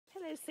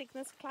Hello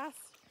Cygnus class.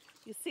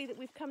 You see that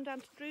we've come down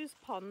to Drew's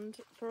Pond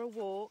for a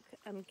walk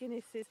and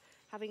Guinness is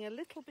having a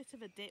little bit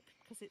of a dip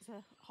because it's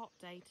a hot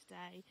day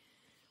today.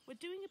 We're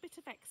doing a bit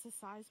of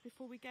exercise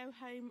before we go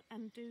home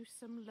and do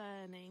some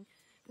learning,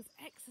 because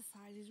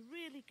exercise is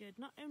really good,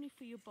 not only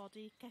for your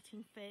body,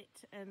 getting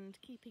fit and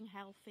keeping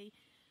healthy,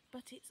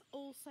 but it's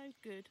also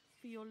good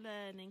for your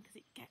learning because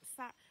it gets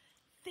that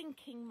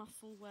thinking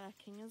muscle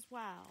working as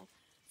well.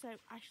 So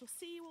I shall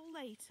see you all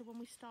later when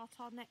we start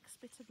our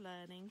next bit of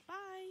learning.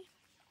 Bye!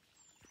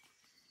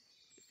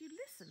 If you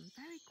listen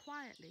very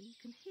quietly, you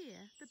can hear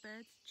the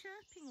birds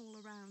chirping all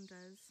around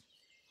us.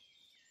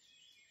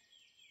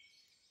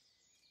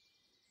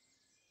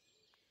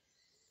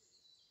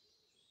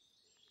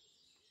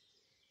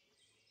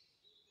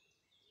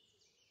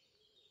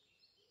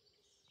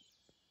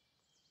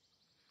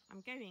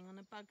 I'm going on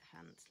a bug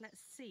hunt.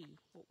 Let's see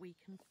what we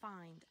can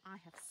find. I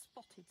have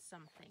spotted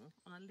something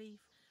on a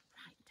leaf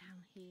right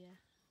down here.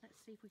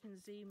 Let's see if we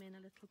can zoom in a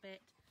little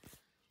bit.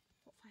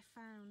 What have I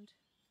found?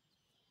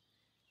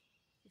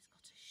 It's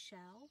got a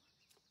shell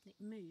and it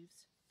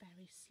moves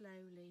very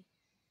slowly.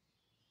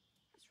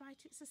 That's right,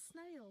 it's a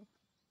snail.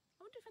 I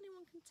wonder if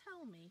anyone can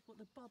tell me what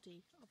the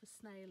body of a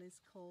snail is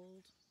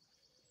called.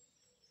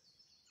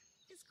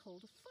 It's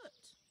called a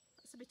foot.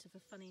 That's a bit of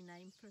a funny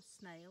name for a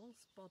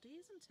snail's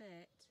body, isn't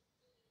it?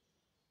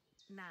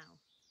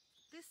 Now,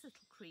 this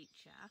little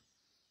creature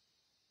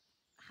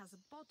has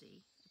a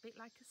body a bit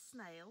like a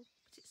snail,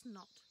 but it's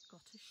not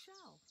got a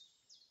shell.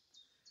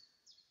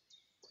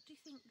 What do you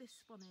think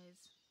this one is?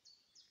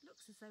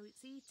 Looks as though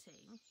it's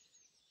eating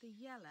the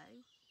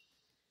yellow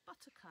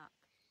buttercup.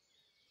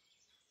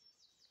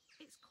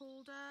 It's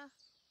called a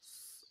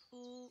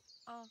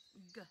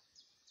slug.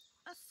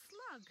 A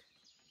slug.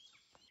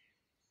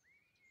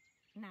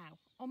 Now,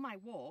 on my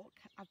walk,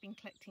 I've been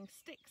collecting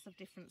sticks of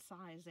different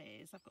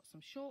sizes. I've got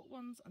some short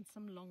ones and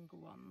some longer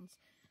ones.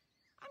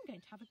 I'm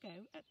going to have a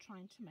go at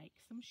trying to make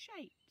some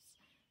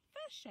shapes.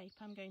 First shape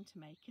I'm going to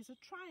make is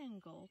a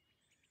triangle.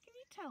 Can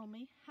you tell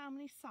me how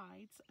many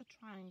sides a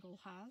triangle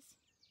has?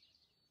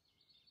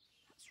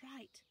 That's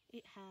right,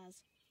 it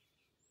has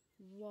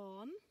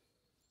 1,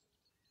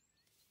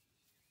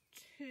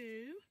 2,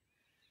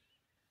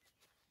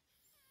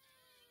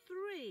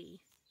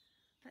 3.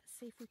 Let's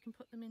see if we can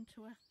put them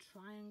into a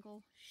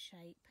triangle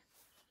shape.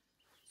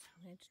 So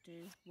I'm going to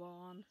do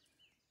 1,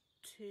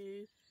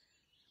 2,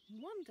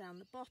 1 down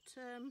the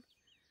bottom.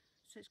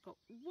 So it's got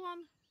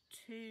 1,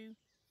 2,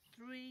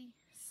 3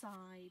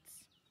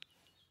 sides.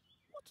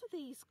 What are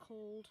these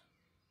called?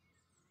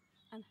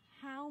 And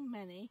how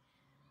many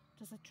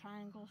does a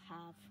triangle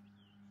have?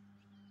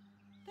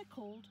 They're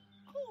called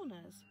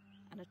corners,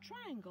 and a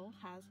triangle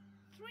has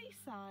 3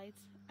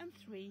 sides and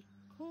 3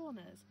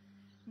 corners.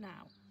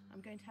 Now,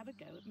 I'm going to have a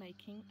go at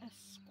making a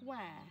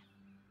square.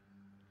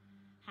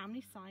 How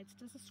many sides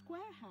does a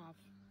square have?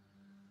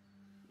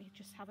 Let me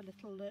just have a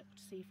little look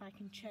to see if I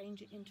can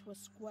change it into a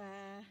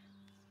square.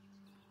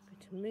 I'm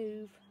going to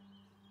move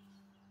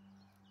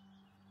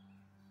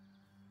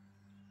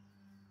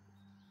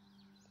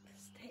the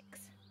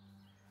sticks.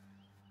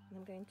 And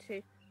I'm going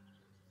to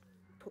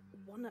put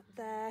one up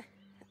there,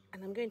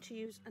 and I'm going to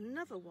use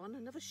another one,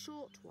 another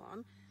short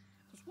one,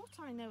 because what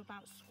I know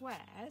about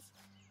squares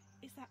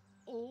is that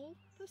all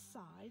the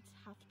sides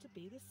have to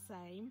be the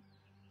same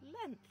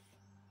length.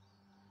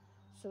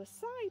 So a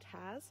square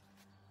has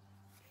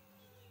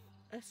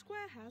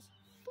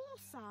 4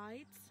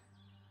 sides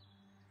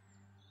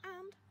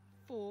and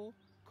 4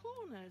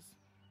 corners.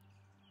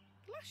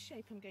 The last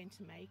shape I'm going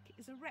to make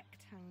is a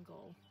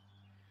rectangle.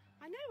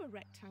 I know a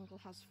rectangle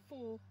has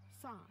 4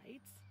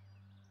 sides,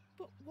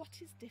 but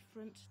what is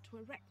different to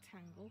a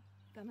rectangle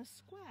than a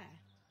square?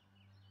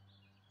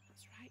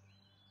 That's right.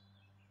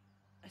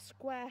 A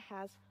square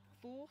has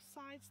 4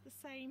 sides the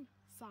same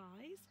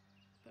size,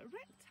 but a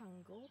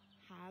rectangle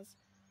has,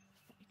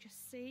 let me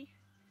just see,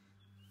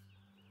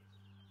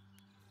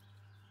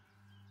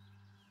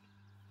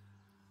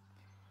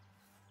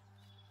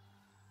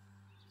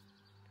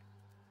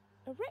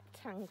 a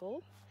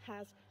rectangle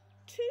has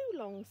 2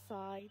 long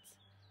sides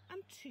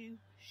and 2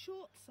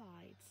 short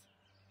sides.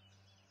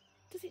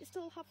 Does it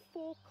still have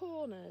 4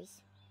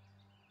 corners?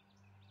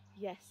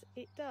 Yes,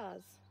 it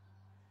does.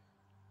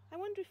 I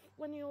wonder if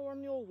when you're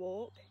on your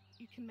walk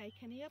you can make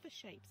any other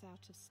shapes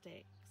out of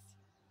sticks.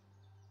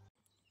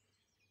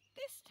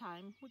 This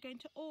time we're going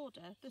to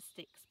order the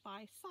sticks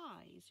by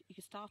size. You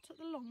can start at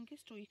the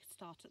longest or you can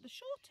start at the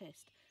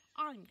shortest.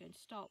 I'm going to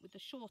start with the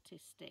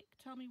shortest stick.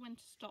 Tell me when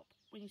to stop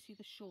when you see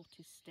the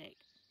shortest stick.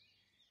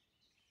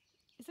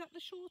 Is that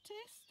the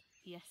shortest?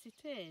 Yes,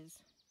 it is.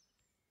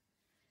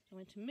 I'm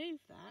going to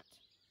move that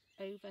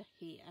over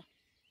here.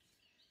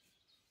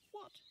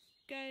 What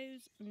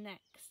goes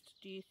next,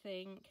 do you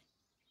think?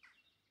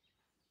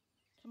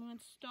 So I'm going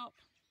to stop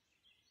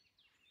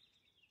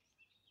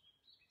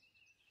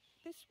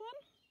this one.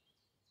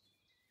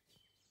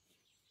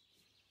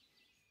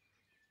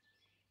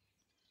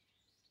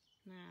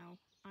 Now,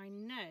 I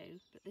know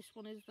that this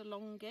one is the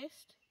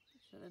longest,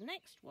 so the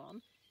next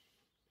one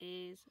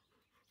is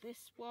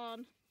this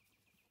one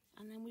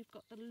and then we've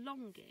got the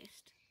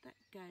longest that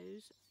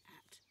goes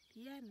at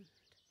the end.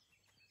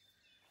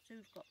 So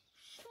we've got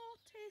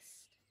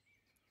shortest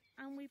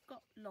and we've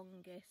got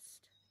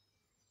longest.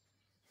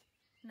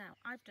 Now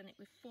I've done it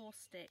with 4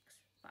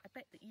 sticks, but I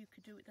bet that you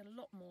could do it with a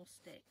lot more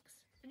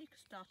sticks. And you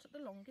could start at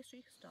the longest or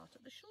you could start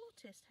at the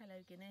shortest.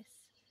 Hello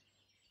Guinness.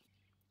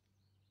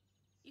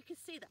 You can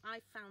see that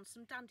I've found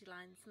some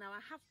dandelions. Now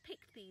I have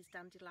picked these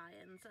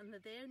dandelions and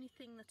they're the only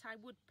thing that I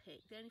would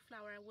pick, the only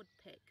flower I would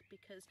pick,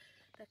 because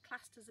they're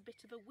classed as a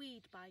bit of a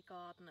weed by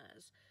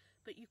gardeners.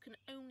 But you can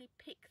only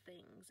pick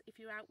things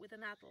if you're out with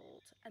an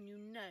adult and you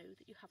know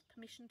that you have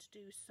permission to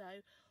do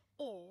so,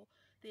 or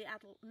the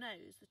adult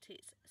knows that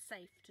it's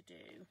safe to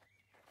do.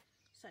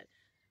 So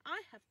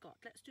I have got,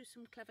 let's do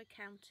some clever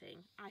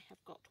counting. I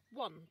have got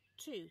 1,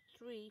 2,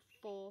 3,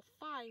 4,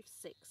 5,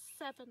 6,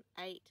 7,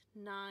 8,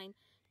 9,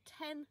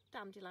 10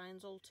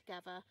 dandelions all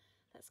together.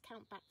 Let's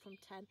count back from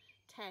 10.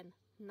 10,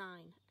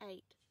 9,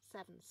 8,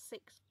 7,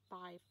 6,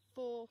 5,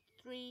 4,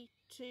 3,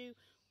 2,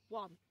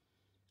 1.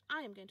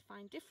 I am going to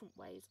find different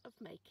ways of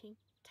making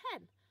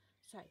 10.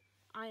 So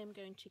I am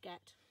going to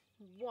get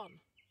 1,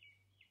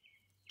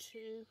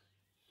 2,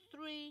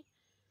 3,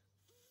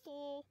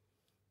 4,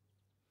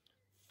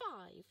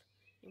 5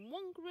 in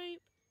one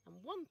group, and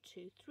 1,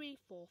 2, 3,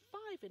 4,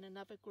 5 in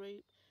another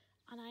group.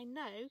 And I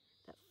know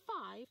that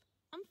 5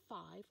 and 5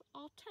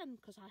 are 10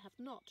 because I have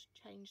not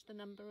changed the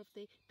number of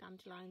the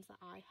dandelions that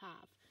I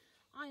have.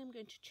 I am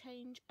going to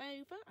change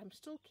over. I'm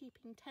still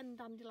keeping 10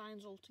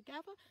 dandelions all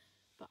together,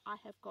 but I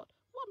have got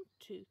 1,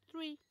 2,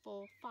 3,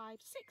 4, 5,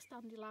 6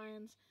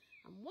 dandelions,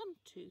 and 1,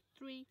 2,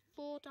 3,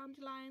 4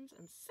 dandelions,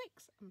 and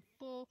 6 and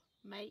 4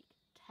 make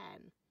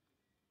 10.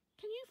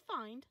 Can you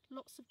find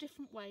lots of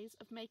different ways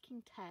of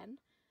making 10?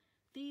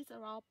 These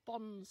are our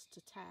bonds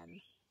to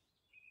 10.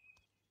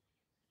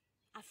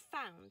 I've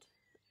found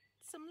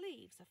some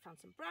leaves. I've found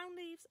some brown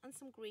leaves and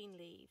some green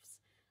leaves,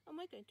 and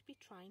we're going to be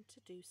trying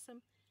to do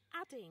some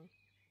adding.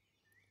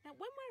 Now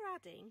when we're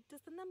adding,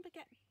 does the number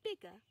get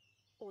bigger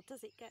or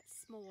does it get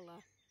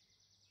smaller?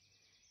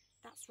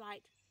 That's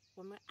right,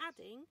 when we're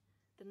adding,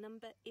 the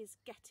number is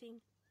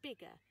getting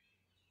bigger.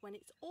 When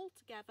it's all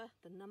together,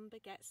 the number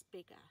gets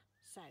bigger.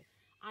 So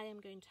I am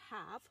going to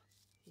have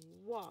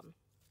 1,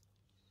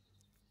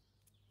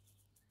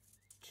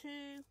 2,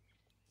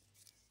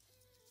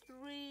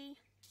 3,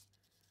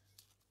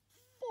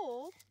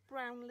 4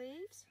 brown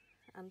leaves,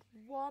 and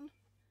 1,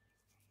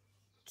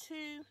 2,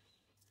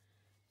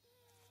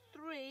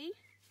 3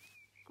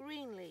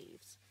 green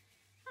leaves.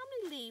 How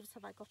many leaves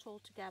have I got all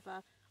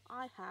together?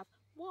 I have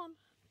 1,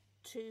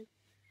 2,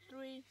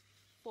 3,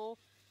 4,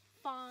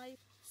 5,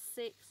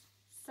 6,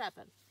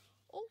 7.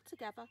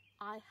 Altogether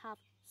I have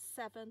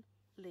 7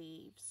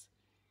 leaves.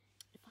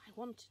 If I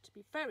wanted to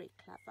be very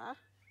clever,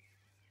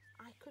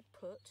 I could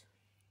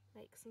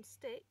make some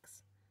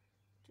sticks.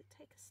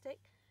 Take a stick.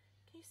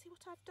 Can you see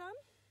what I've done?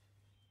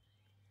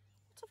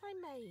 What have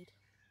I made?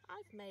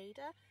 I've made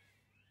a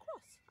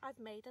cross. I've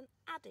made an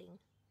adding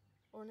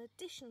or an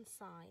addition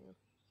sign.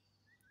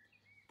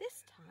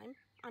 This time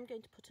I'm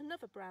going to put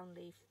another brown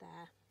leaf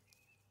there,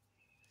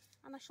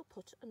 and I shall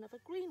put another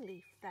green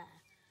leaf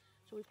there.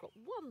 So we've got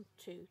 1,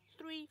 2,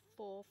 3,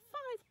 4,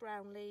 5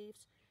 brown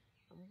leaves,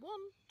 and 1,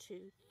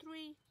 2,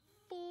 3,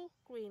 4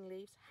 green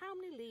leaves. How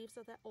many leaves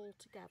are there all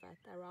together?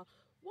 There are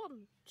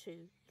 1,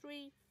 2,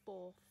 3,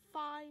 4,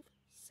 5,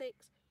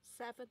 6,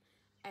 7,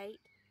 8,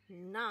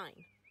 9.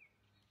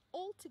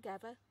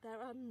 Altogether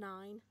there are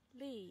 9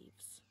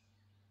 leaves.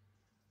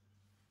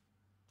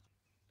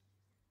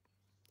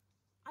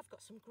 I've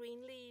got some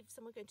green leaves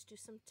and we're going to do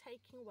some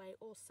taking away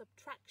or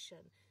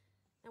subtraction.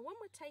 Now when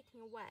we're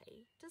taking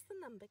away, does the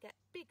number get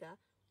bigger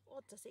or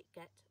does it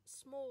get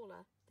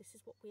smaller? This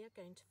is what we are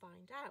going to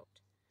find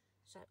out.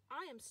 So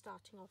I am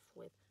starting off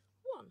with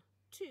 1,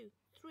 2,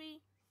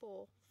 3,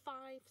 4,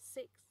 5,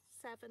 6,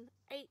 7,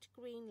 8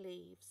 green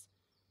leaves.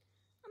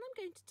 And I'm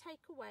going to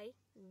take away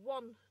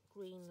 1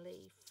 green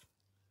leaf.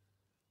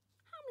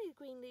 How many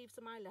green leaves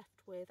am I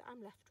left with?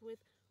 I'm left with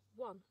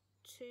 1,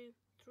 2,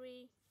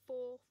 3,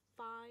 4,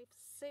 5,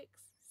 6,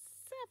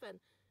 7.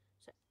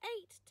 So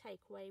 8 take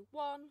away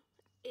 1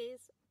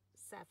 is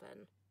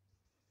 7.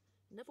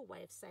 Another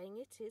way of saying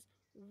it is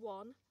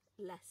 1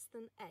 less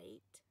than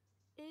 8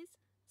 is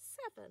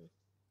 7.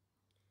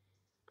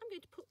 I'm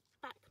going to put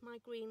back my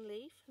green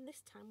leaf, and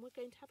this time we're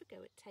going to have a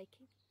go at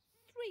taking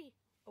 3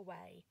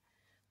 away.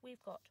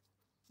 We've got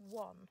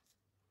 1,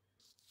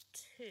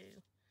 2,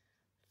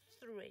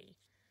 3.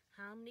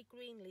 How many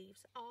green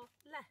leaves are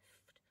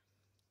left?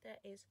 There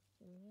is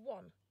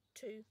 1,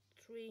 2,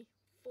 3,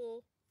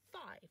 4,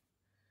 5.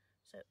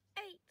 So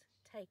 8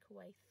 take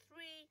away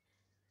 3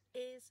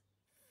 is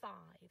 5.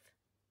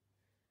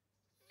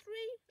 3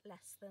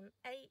 less than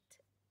 8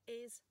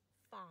 is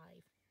 5.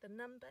 The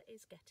number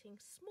is getting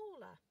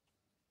smaller.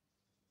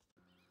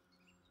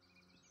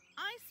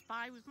 I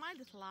spy with my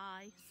little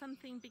eye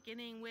something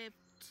beginning with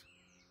t,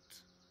 t,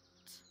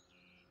 t.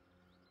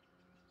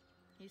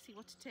 You see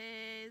what it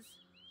is?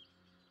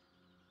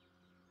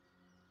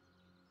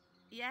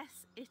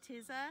 Yes, it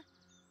is a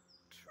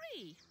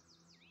tree.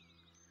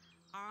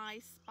 I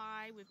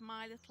spy with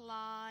my little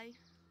eye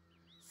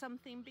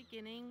something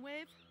beginning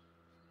with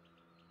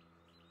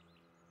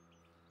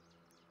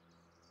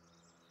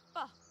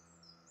B,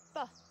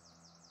 B,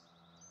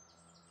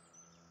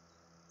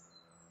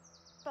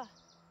 B.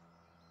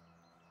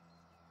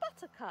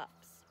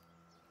 Buttercups.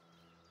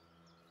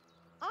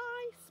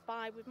 I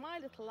spy with my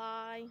little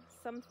eye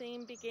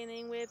something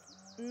beginning with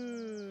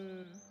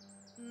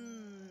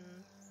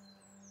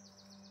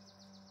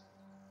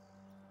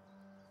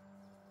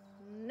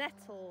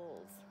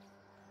Nettles.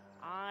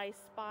 I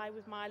spy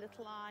with my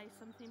little eye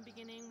something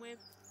beginning with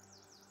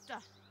D,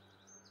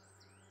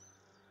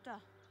 D.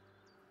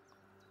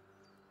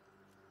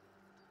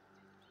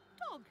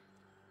 Dog.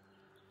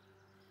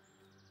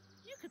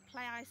 You could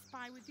play I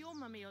spy with your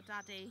mummy or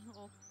daddy,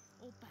 or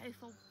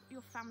both, or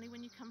your family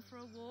when you come for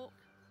a walk.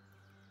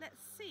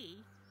 Let's see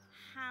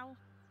how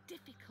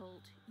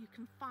difficult you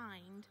can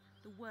find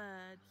the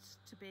words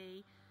to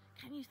be.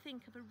 Can you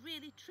think of a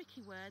really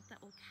tricky word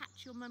that will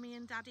catch your mummy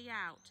and daddy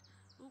out?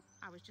 Oh,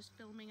 I was just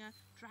filming a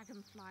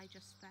dragonfly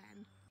just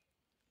then.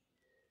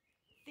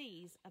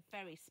 These are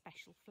very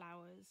special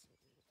flowers.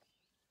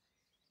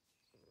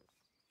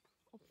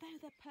 Although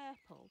they're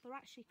purple, they're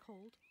actually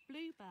called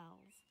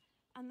bluebells,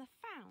 and they're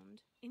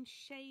found in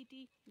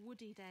shady,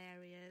 wooded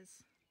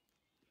areas.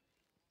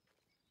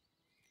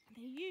 And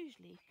they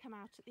usually come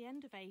out at the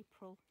end of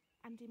April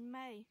and in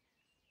May.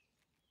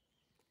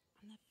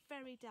 And they're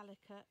very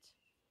delicate.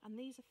 And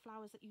these are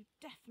flowers that you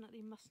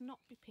definitely must not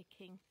be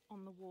picking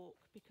on the walk,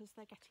 because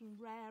they're getting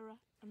rarer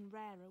and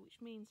rarer, which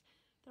means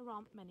there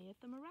aren't many of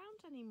them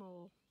around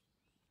anymore.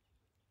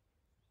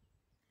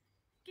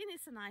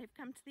 Guinness and I have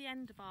come to the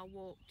end of our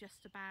walk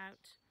just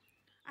about.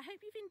 I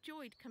hope you've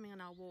enjoyed coming on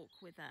our walk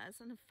with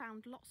us and have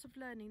found lots of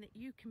learning that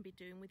you can be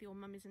doing with your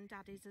mummies and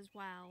daddies as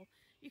well.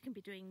 You can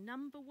be doing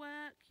number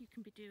work, you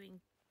can be doing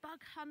bug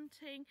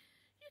hunting,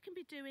 you can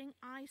be doing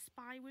I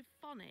Spy with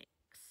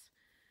phonics.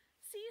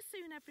 See you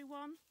soon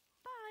everyone.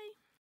 Bye.